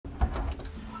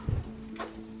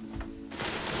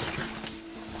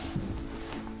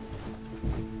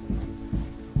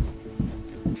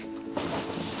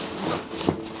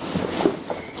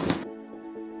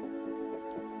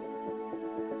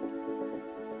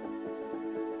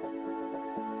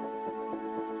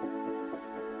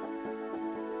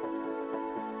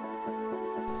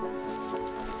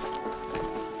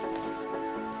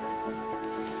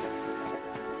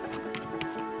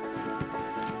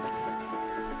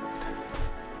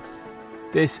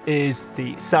This is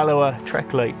the Salewa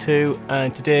LiteTrek Lite 2,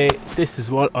 and today this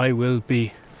is what I will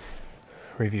be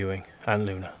reviewing, and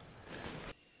Luna.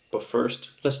 But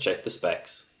first, let's check the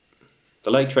specs.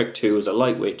 The LiteTrek 2 is a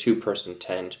lightweight two-person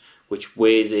tent which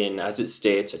weighs in, as it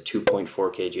states, at 2.4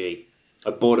 kg. I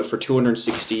bought it for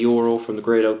 €260 from the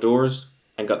Great Outdoors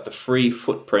and got the free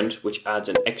footprint, which adds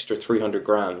an extra 300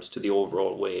 grams to the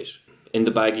overall weight. In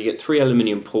the bag you get 3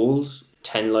 aluminium poles,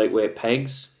 10 lightweight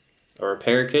pegs, or a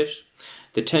repair kit,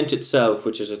 the tent itself,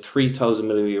 which is a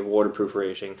 3000mm waterproof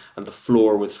rating, and the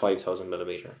floor with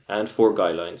 5000mm, and 4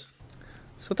 guidelines.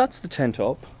 So that's the tent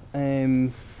up.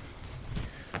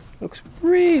 Looks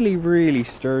really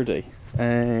sturdy.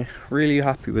 Really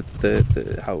happy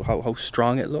with how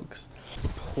strong it looks. The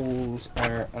poles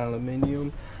are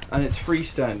aluminium and it's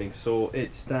freestanding, so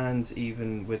it stands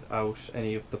even without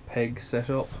any of the pegs set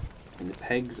up. And the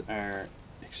pegs are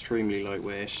extremely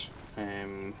lightweight.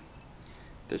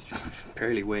 They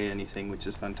barely weigh anything, which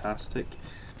is fantastic.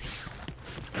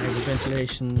 There's a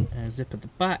ventilation zip at the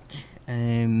back.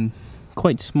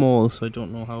 Quite small, so I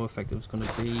don't know how effective it's going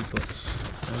to be, but as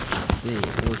you can see,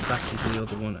 it goes back into the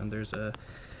other one, and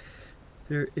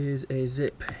there is a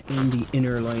zip in the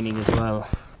inner lining as well.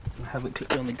 I haven't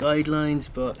clipped on the guidelines,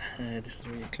 but this is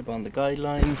where you clip on the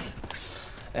guidelines.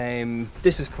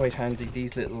 This is quite handy,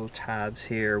 these little tabs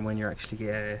here. When you're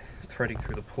actually threading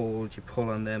through the poles, you pull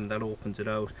on them, that opens it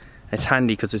out. It's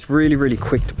handy because it's really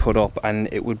quick to put up, and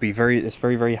it would be it's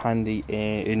very handy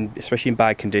especially in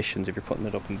bad conditions. If you're putting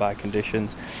it up in bad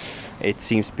conditions, it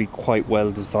seems to be quite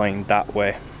well designed that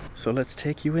way. So let's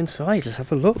take you inside, let's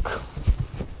have a look.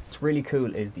 What's really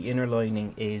cool is the inner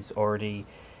lining is already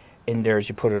in there as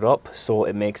you put it up, so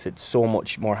it makes it so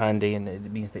much more handy, and it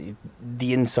means that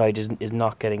the inside is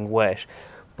not getting wet.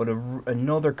 But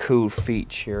another cool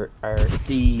feature are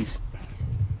these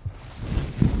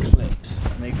clips,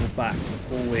 and they go back the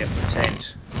whole way up the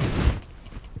tent.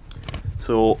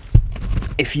 So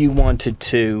if you wanted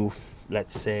to,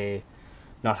 let's say,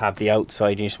 not have the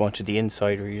outside, you just wanted the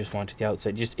inside, or you just wanted the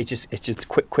outside, it's just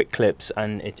quick clips,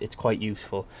 and it's quite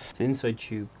useful. The inside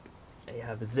tube, you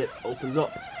have a zip, opens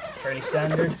up, fairly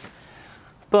standard.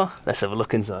 But let's have a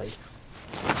look inside.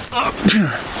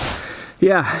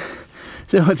 Yeah,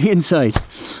 so the inside,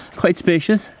 quite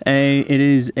spacious. It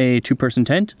is a two-person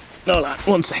tent. Hold on,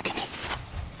 1 second.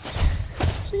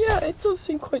 So yeah, it does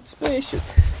seem quite spacious.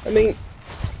 I mean,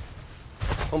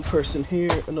 one person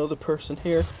here, another person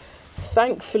here.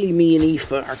 Thankfully, me and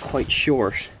Aoife are quite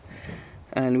short,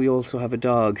 and we also have a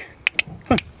dog.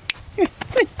 Come on.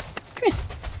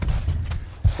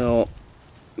 So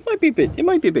it might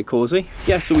be a bit cozy.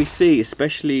 Yeah, so we see,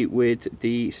 especially with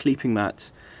the sleeping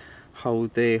mats, how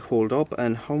they hold up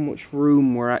and how much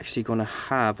room we're actually going to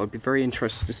have. I'd be very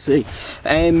interested to see.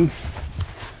 I'm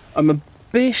a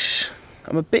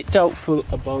bit doubtful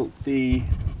about the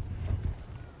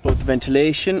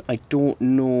ventilation. I don't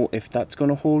know if that's going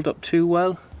to hold up too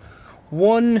well.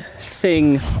 One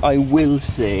thing I will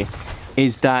say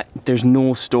is that there's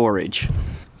no storage.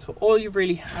 So all you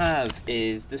really have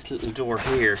is this little door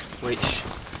here, which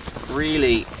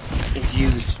really is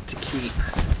used to keep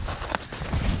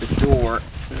the door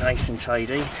nice and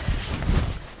tidy.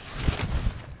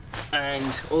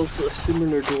 And also a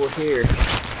similar door here,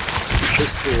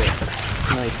 this door,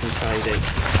 nice and tidy.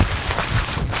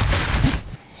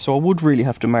 So I would really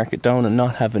have to mark it down and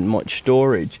not having much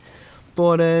storage.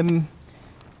 But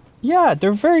yeah, there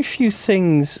are very few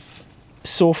things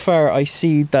so far I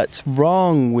see that's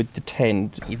wrong with the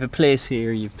tent. You have a place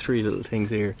here, you have 3 little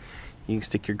things here. You can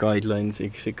stick your guidelines,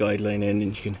 you can stick a guideline in,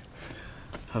 and you can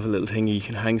have a little thing, you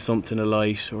can hang something, a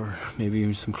light, or maybe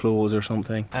even some clothes or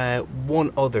something.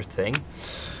 One other thing,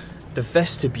 the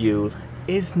vestibule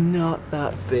is not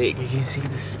that big. You can see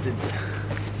this,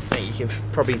 you can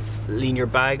probably lean your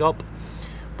bag up,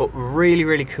 but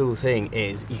really cool thing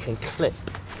is you can clip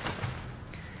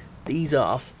these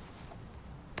off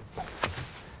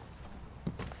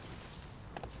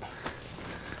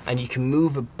and you can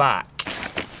move it back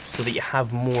so that you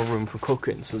have more room for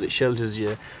cooking, so that it shelters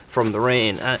you from the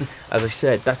rain. And as I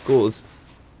said, that goes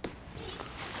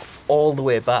all the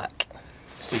way back,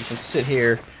 so you can sit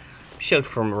here, shelter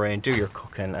from the rain, do your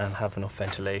cooking, and have enough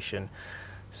ventilation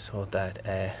so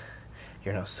that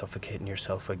you're not suffocating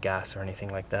yourself with gas or anything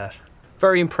like that.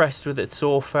 Very impressed with it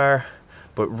so far,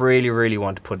 but really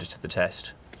want to put it to the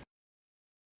test.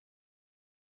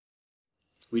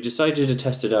 We decided to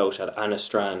test it out at Anna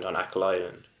Strand on Achill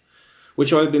Island,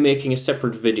 which I'll be making a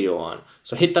separate video on,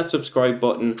 so hit that subscribe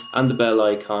button and the bell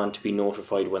icon to be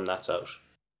notified when that's out.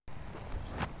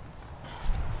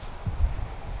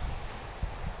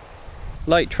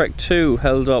 LiteTrek 2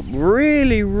 held up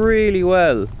really, really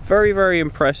well. Very, very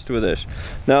impressed with it.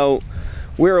 Now,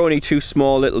 we're only two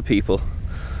small little people,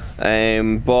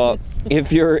 but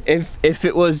if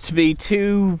it was to be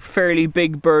two fairly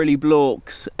big burly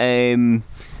blokes, I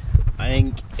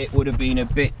think it would have been a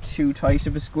bit too tight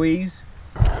of a squeeze.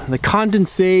 The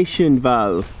condensation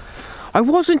valve, I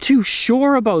wasn't too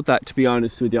sure about that, to be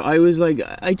honest with you. I was like,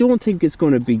 I don't think it's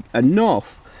going to be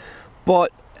enough,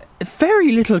 but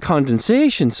very little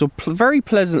condensation, so very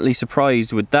pleasantly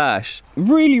surprised with that.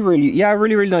 Really,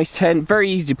 really nice tent. Very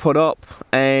easy to put up.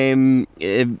 It'll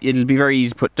be very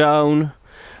easy to put down.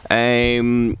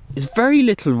 There's very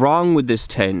little wrong with this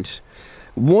tent.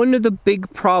 One of the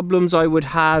big problems I would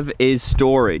have is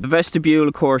storage. The vestibule,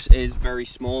 of course, is very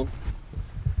small.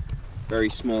 Very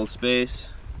small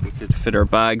space. We could fit our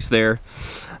bags there,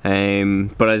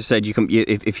 but as I said, you can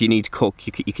if you need to cook,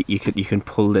 you can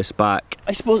pull this back.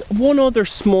 I suppose one other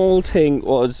small thing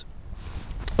was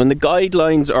when the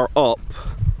guidelines are up.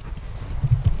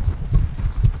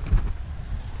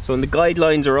 So when the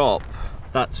guidelines are up,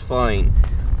 that's fine.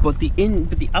 But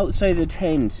the outside of the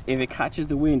tent, if it catches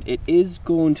the wind, it is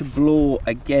going to blow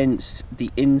against the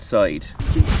inside.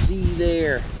 You can see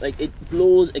there, like it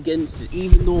blows against it,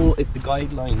 even though if the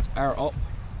guidelines are up,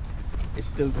 it's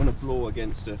still going to blow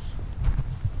against it.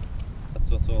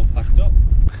 That's what's all packed up.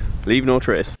 Leave no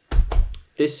trace.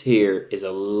 This here is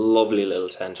a lovely little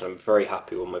tent and I'm very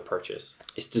happy with my purchase.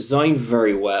 It's designed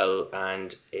very well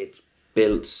and it's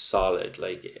built solid.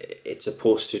 Like, it's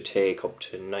supposed to take up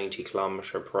to 90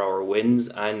 km/h winds,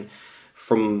 and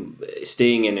from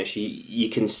staying in it you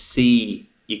can see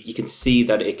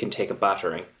that it can take a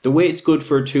battering. The way it's good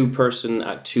for a two-person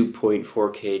at 2.4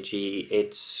 kg,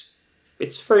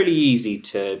 it's fairly easy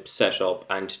to set up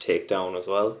and to take down as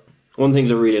well. One of the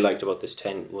things I really liked about this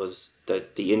tent was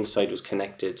that the inside was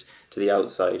connected to the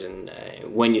outside, and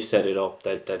when you set it up,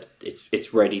 that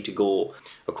it's ready to go.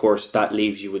 Of course, that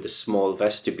leaves you with a small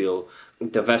vestibule.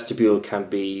 The vestibule can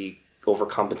be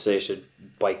overcompensated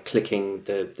by clicking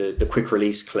the quick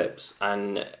release clips,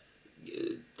 and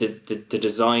the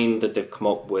design that they've come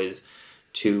up with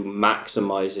to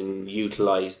maximize and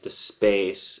utilize the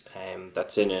space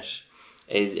that's in it.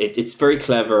 It's very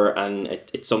clever, and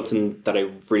it's something that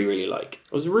I really like.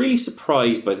 I was really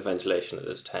surprised by the ventilation of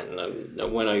this tent.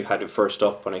 And when I had it first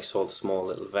up, when I saw the small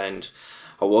little vent,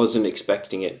 I wasn't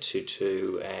expecting it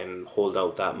to hold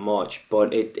out that much,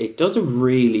 but it does a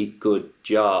really good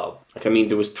job. Like, I mean,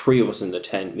 there was 3 of us in the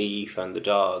tent, me, Aoife and the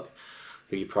dog,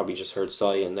 who you probably just heard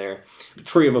sigh in there. The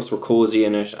 3 of us were cozy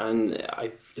in it, and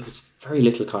there was very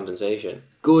little condensation.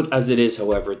 Good as it is,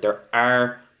 however, there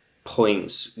are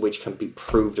points which can be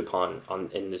proved upon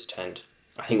in this tent.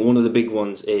 I think one of the big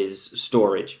ones is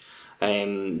storage.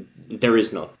 There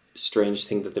is none. Strange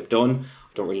thing that they've done.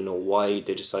 I don't really know why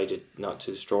they decided not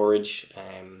to storage,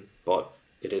 but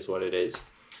it is what it is.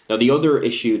 Now, the other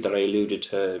issue that I alluded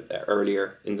to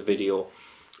earlier in the video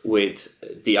with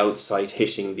the outside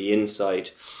hitting the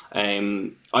inside,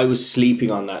 I was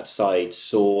sleeping on that side,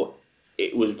 so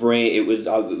it was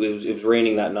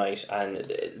raining that night, and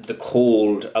the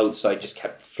cold outside just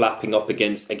kept flapping up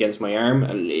against my arm,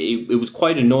 and it was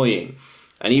quite annoying.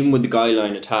 And even with the guy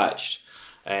line attached,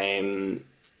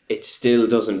 it still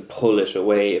doesn't pull it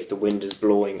away if the wind is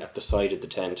blowing at the side of the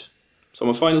tent. So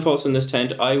my final thoughts on this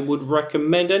tent: I would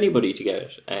recommend anybody to get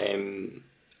it.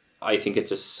 I think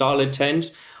it's a solid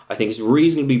tent. I think it's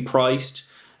reasonably priced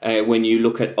when you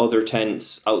look at other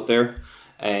tents out there.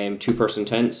 2-person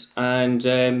tents, and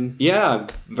yeah, I'm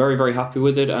very, very happy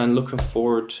with it and looking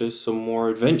forward to some more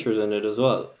adventures in it as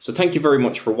well. So thank you very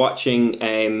much for watching.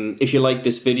 If you like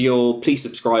this video, please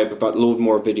subscribe. I've got a load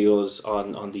more videos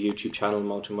on the YouTube channel,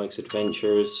 Mountain Mike's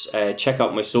Adventures. Check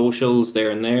out my socials,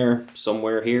 there,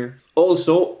 somewhere here.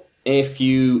 Also, if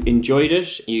you enjoyed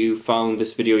it, you found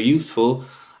this video useful,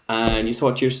 and you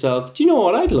thought to yourself, do you know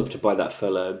what, I'd love to buy that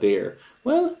fella a beer.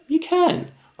 Well, you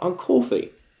can on Ko-fi.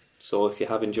 So if you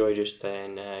have enjoyed it,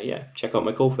 then yeah, check out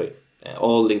my Ko-fi.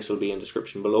 All links will be in the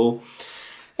description below.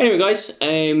 Anyway, guys,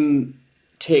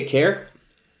 take care,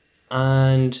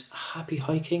 and happy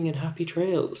hiking and happy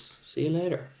trails. See you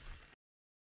later.